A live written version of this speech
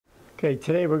Okay,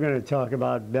 today we're going to talk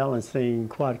about balancing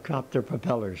quadcopter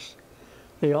propellers.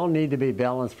 They all need to be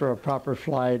balanced for a proper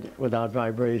flight without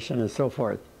vibration and so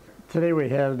forth. Today we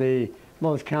have the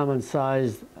most common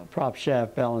sized prop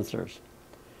shaft balancers.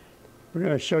 We're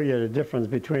going to show you the difference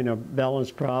between a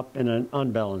balanced prop and an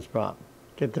unbalanced prop.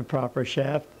 Get the proper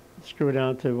shaft, screw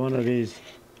down to one of these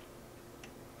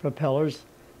propellers,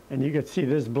 and you can see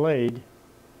this blade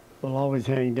will always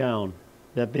hang down,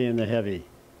 that being the heavy.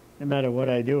 No matter what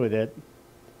I do with it,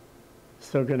 it's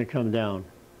still going to come down,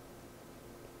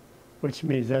 which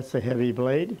means that's the heavy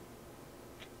blade.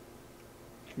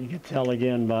 You can tell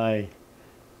again by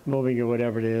moving it,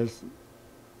 whatever it is.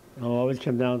 It'll always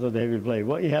come down to the heavy blade.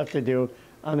 What you have to do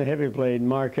on the heavy blade,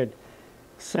 mark it,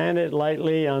 sand it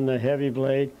lightly on the heavy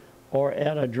blade, or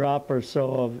add a drop or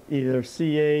so of either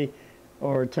CA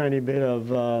or a tiny bit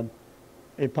of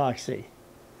epoxy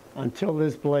until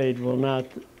this blade will not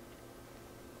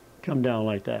come down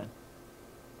like that.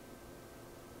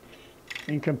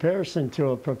 In comparison to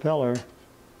a propeller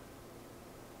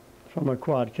from a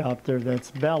quadcopter that's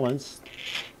balanced,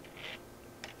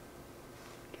 you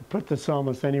can put this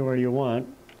almost anywhere you want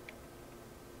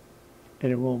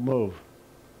and it won't move.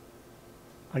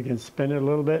 I can spin it a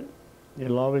little bit,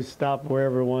 it'll always stop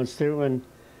wherever it wants to, and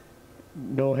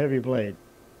no heavy blade.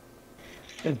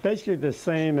 It's basically the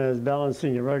same as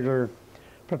balancing a regular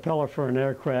propeller for an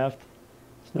aircraft.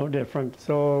 It's no different.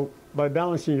 So by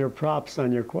balancing your props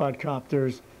on your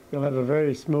quadcopters, you'll have a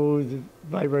very smooth,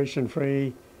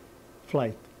 vibration-free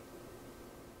flight.